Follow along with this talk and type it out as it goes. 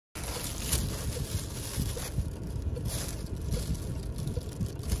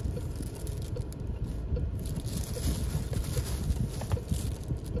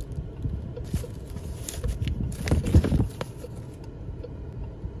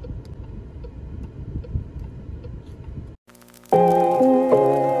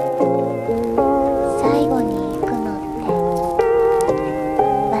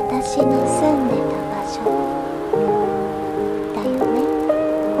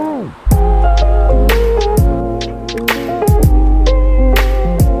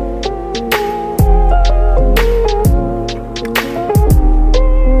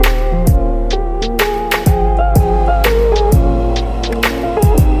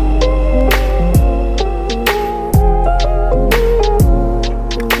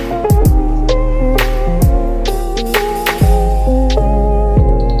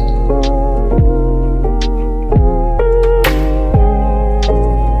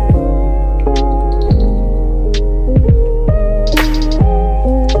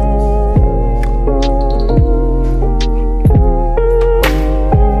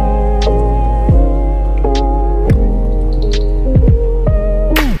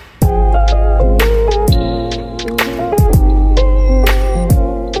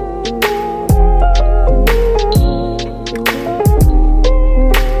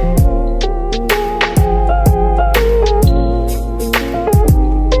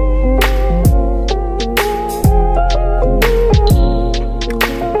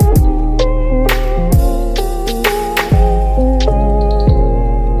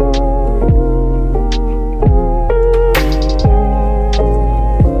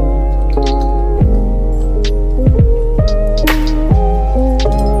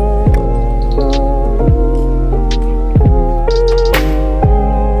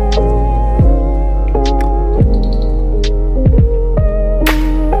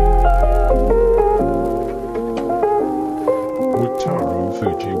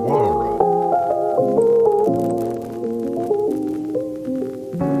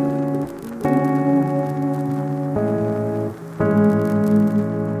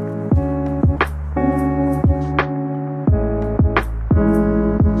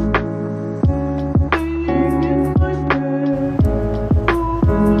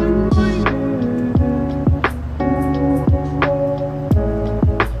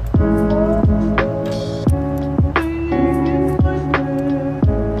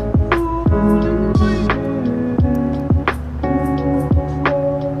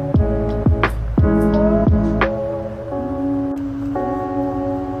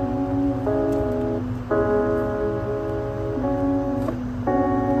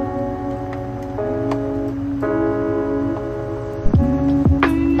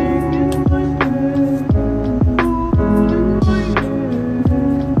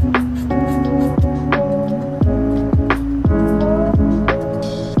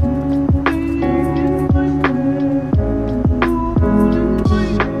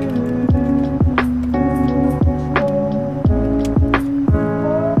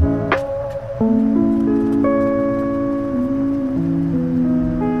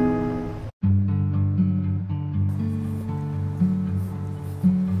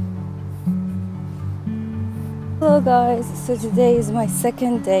Hello guys, so today is my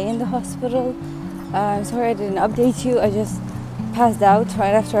second day in the hospital. I'm sorry I didn't update you. I just passed out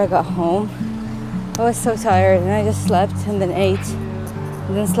right after I got home. I was so tired and I just slept and then ate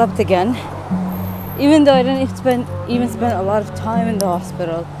and then slept again. Even though I didn't even spend a lot of time in the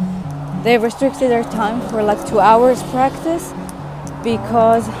hospital. They restricted their time for like 2 hours practice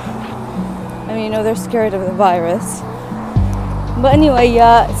because they're scared of the virus. But anyway,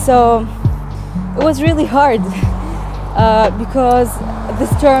 so it was really hard because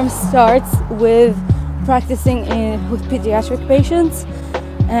this term starts with practicing with pediatric patients,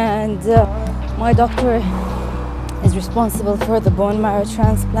 and my doctor is responsible for the bone marrow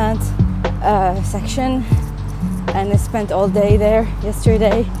transplant section, and I spent all day there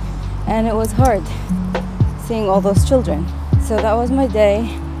yesterday, and it was hard seeing all those children. So that was my day.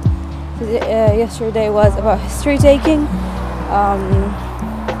 Yesterday was about history taking,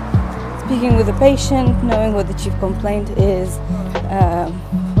 speaking with the patient, knowing what the chief complaint is,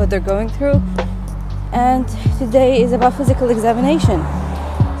 what they're going through. And today is about physical examination,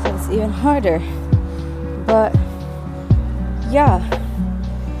 so it's even harder. But yeah,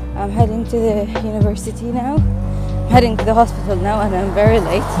 I'm heading to the university now, heading to the hospital now, and I'm very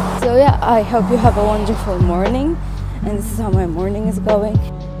late. So yeah, I hope you have a wonderful morning, and this is how my morning is going.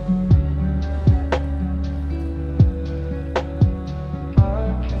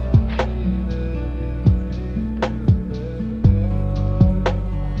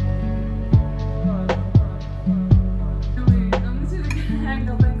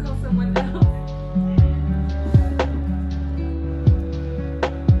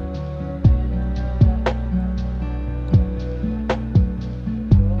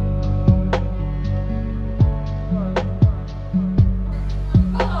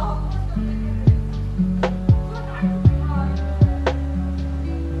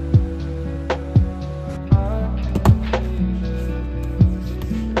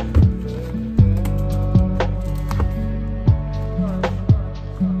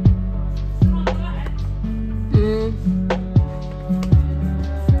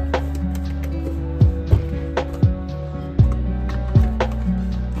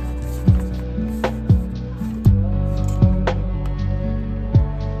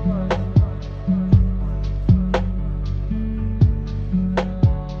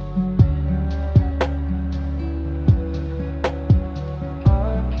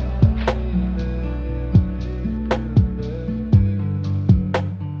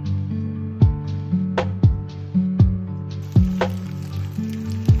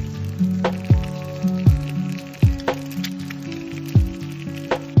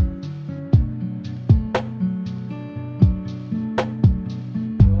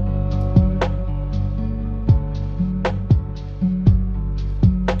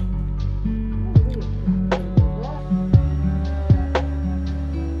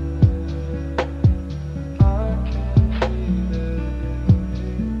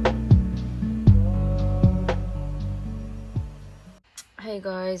 Hey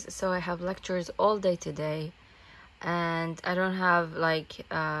guys, so I have lectures all day today, and I don't have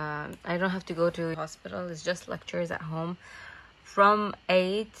to go to the hospital. It's just lectures at home from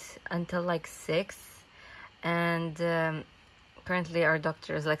 8 until like 6, and currently our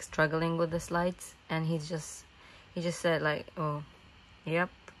doctor is like struggling with the slides, and he just said like, oh yep,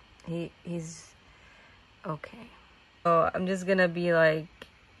 he's okay. So I'm just gonna be like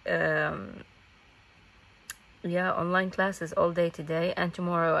online classes all day today and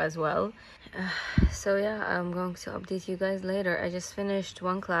tomorrow as well. So yeah, I'm going to update you guys later. I just finished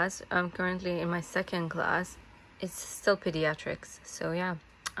one class. I'm currently in my second class. It's still pediatrics. So yeah,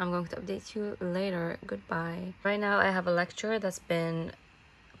 I'm going to update you later. Goodbye. Right now I have a lecture that's been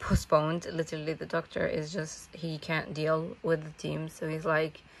postponed. Literally the doctor is he can't deal with the team, so he's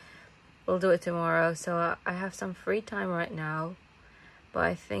like, we'll do it tomorrow. So I have some free time right now, but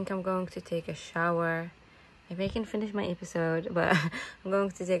I think I'm going to take a shower. Maybe I can finish my episode, but I'm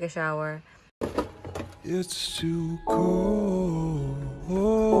going to take a shower. It's too cold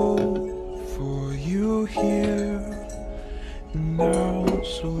for you here now,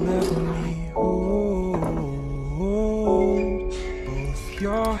 so let me hold both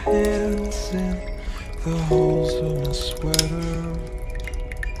your hands in the holes of my sweater.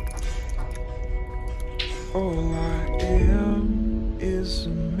 All I am is a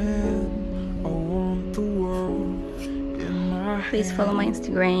man. I want the world in my hand. Please follow my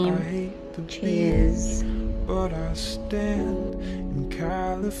Instagram. Cheers. But I stand in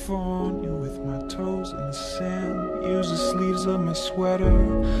California with my toes in the sand. Use the sleeves of my sweater.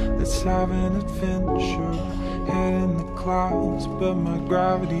 Let's have an adventure. Head in the clouds, but my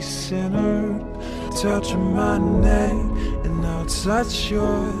gravity's centered touch of my neck, and I'll touch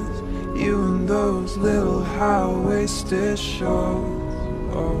yours. You and those little high-waisted shorts.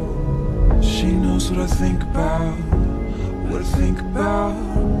 Oh, she knows what I think about. What I think about.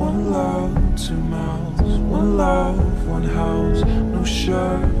 One love, two mouths. One love, one house. No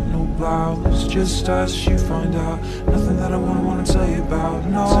shirt, no blouse. Just us, you find out. Nothing that I wanna tell you about.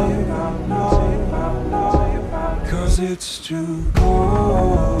 No, cause it's too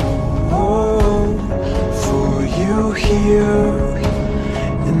cold for you here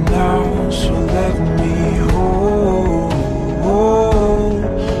and now. So let me hold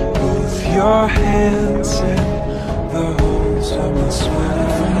both your hands in the holes of my sweater.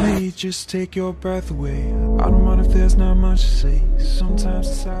 For me, just take your breath away. I don't mind if there's not much to say. Sometimes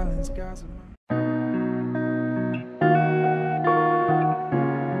the silence guides me.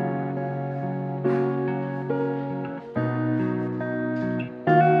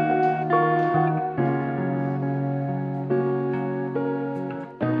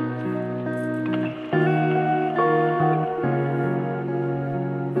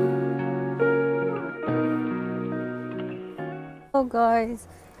 Hello guys,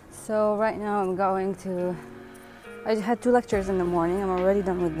 so right now I had 2 lectures in the morning. I'm already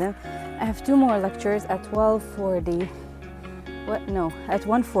done with them. I have 2 more lectures at 12:40, at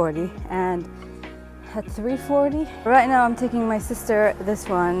 1:40 and at 3:40. Right now I'm taking my sister, this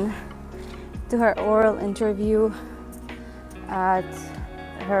one, to her oral interview at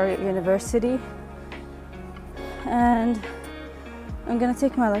her university, and I'm gonna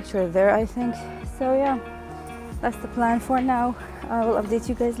take my lecture there, I think. So yeah, that's the plan for now. I will update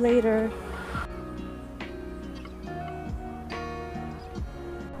you guys later.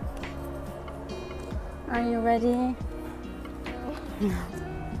 Are you ready?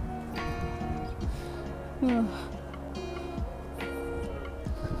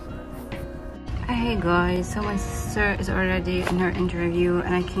 Hey guys, so my sister is already in her interview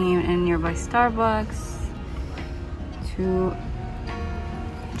and I came in nearby Starbucks to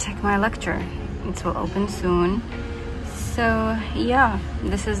check my lecture. It will open soon. So yeah,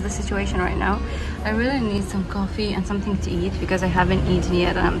 this is the situation right now. I really need some coffee and something to eat because I haven't eaten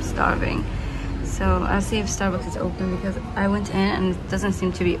yet and I'm starving. So I'll see if Starbucks is open because I went in and it doesn't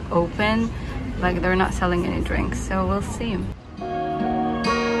seem to be open. Like they're not selling any drinks, so we'll see.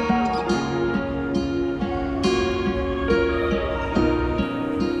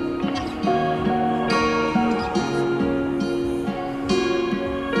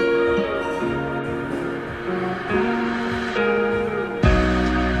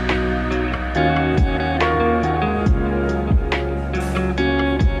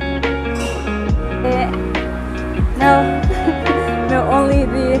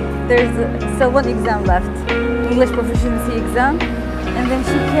 There's still 1 exam left, English proficiency exam, and then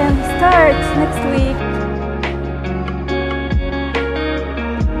she can start next week.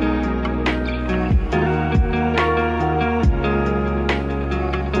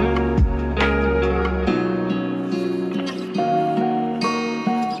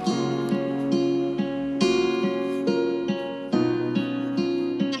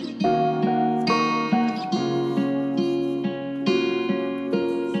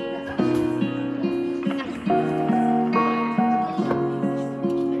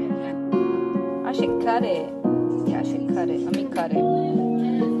 I should cut it. Yeah, I should cut it. Let me cut it.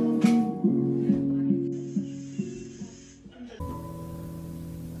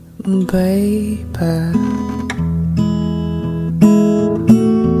 Baby,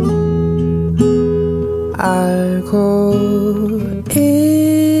 알고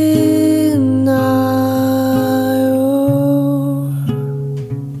있나요?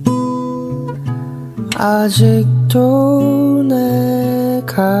 아직도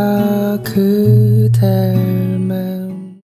내가 그댈